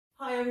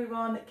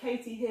everyone,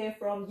 Katy here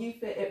from You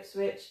Fit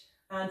Ipswich,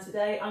 and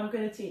today I'm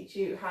going to teach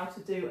you how to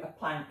do a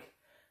plank.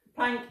 The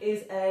plank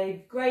is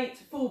a great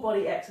full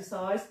body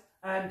exercise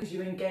because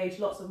you engage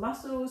lots of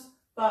muscles,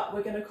 but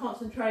we're going to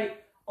concentrate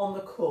on the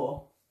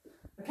core.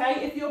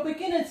 Okay, if you're a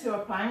beginner to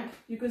a plank,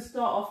 you can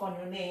start off on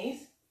your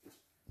knees.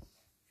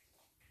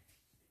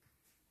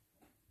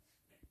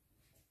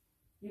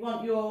 You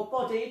want your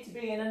body to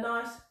be in a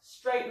nice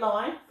straight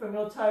line from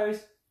your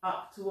toes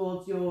up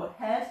towards your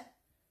head.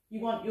 You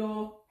want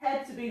your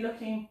head to be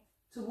looking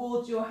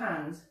towards your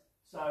hands.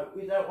 So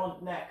we don't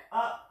want neck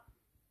up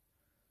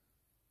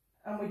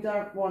and we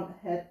don't want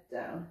head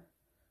down.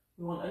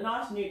 We want a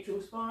nice neutral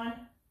spine,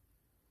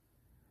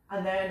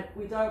 and then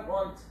we don't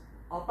want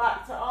our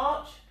back to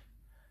arch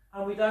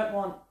and we don't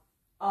want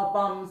our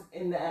bums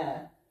in the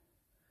air.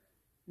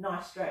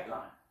 Nice straight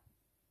line.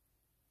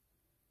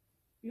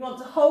 You want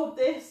to hold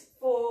this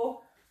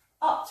for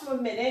up to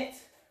a minute,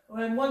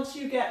 and once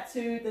you get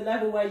to the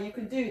level where you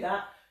can do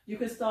that, you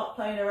can start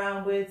playing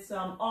around with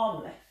some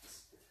arm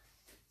lifts.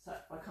 So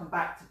if I come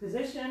back to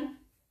position,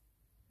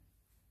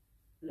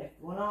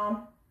 lift one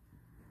arm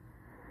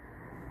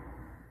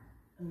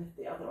and lift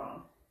the other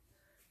arm.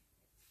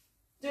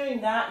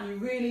 Doing that, you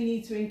really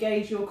need to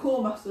engage your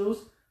core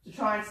muscles to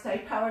try and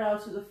stay parallel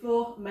to the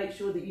floor and make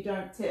sure that you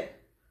don't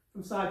tip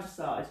from side to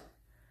side.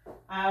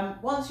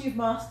 Once you've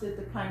mastered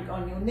the plank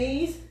on your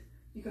knees,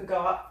 you can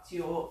go up to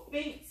your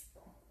feet.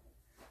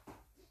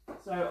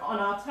 So on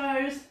our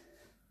toes.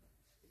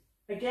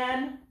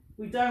 Again,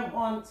 we don't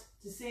want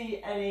to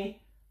see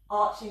any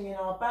arching in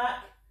our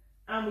back,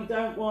 and we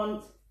don't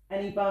want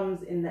any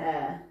bums in the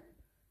air.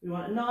 We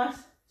want a nice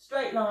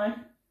straight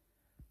line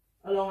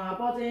along our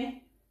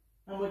body,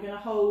 and we're going to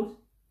hold.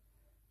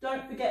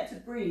 Don't forget to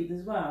breathe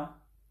as well.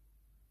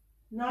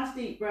 Nice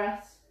deep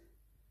breaths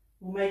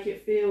will make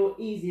it feel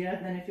easier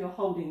than if you're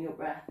holding your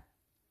breath.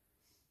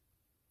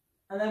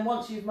 And then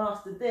once you've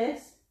mastered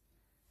this,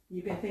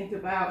 you can think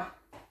about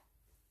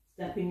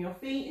stepping your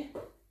feet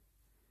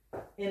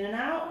in and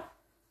out,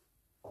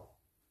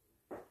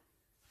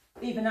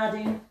 even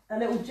adding a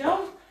little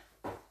jump,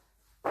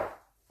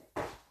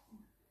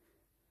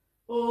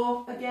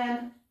 or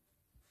again,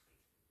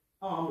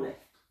 arm lift.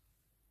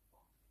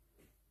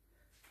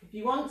 If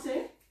you want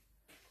to,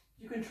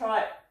 you can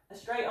try a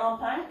straight arm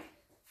plank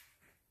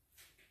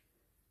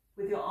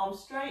with your arms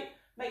straight.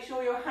 Make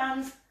sure your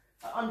hands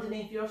are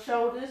underneath your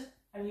shoulders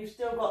and you've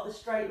still got the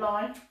straight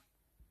line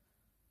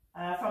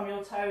from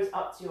your toes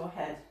up to your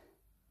head.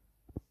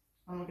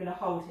 And we're going to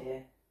hold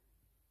here.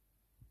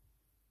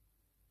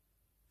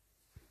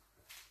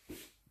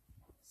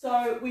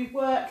 So we've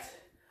worked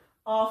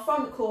our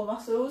front core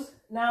muscles.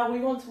 Now we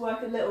want to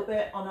work a little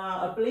bit on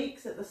our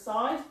obliques at the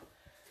side.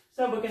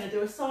 So we're going to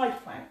do a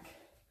side plank.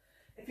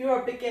 If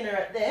you're a beginner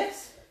at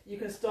this, you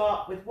can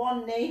start with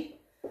one knee,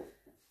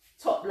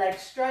 top leg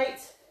straight,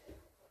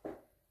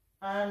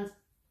 and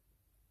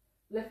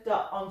lift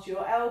up onto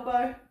your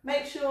elbow.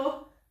 Make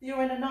sure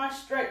you're in a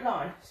nice straight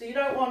line. So you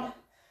don't want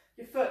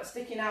your foot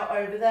sticking out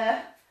over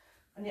there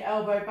and your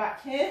elbow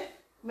back here.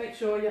 Make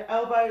sure your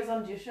elbow is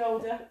under your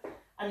shoulder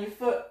and your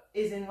foot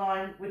is in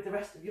line with the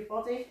rest of your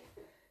body.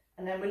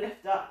 And then we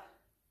lift up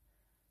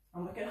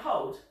and we can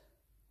hold.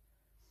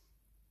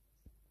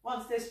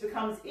 Once this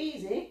becomes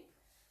easy,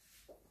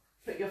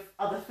 put your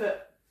other foot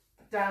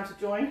down to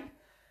join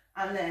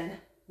and then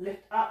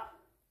lift up.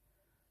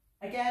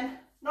 Again,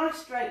 nice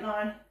straight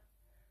line,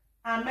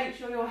 and make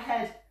sure your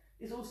head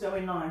is also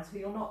in line so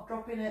you're not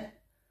dropping it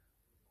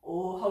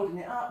or holding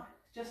it up,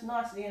 just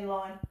nicely in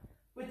line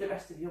with the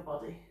rest of your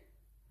body.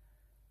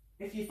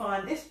 If you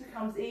find this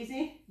becomes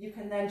easy, you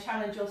can then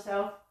challenge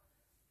yourself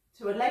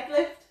to a leg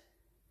lift,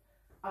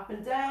 up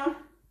and down,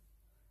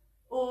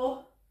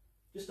 or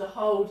just a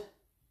hold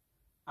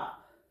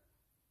up.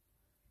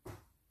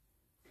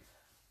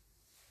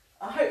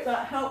 I hope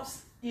that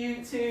helps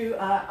you to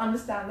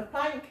understand the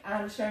plank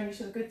and showing you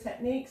some good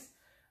techniques.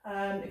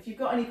 If you've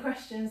got any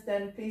questions,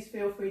 then please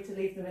feel free to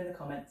leave them in the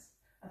comments.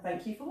 And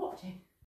thank you for watching.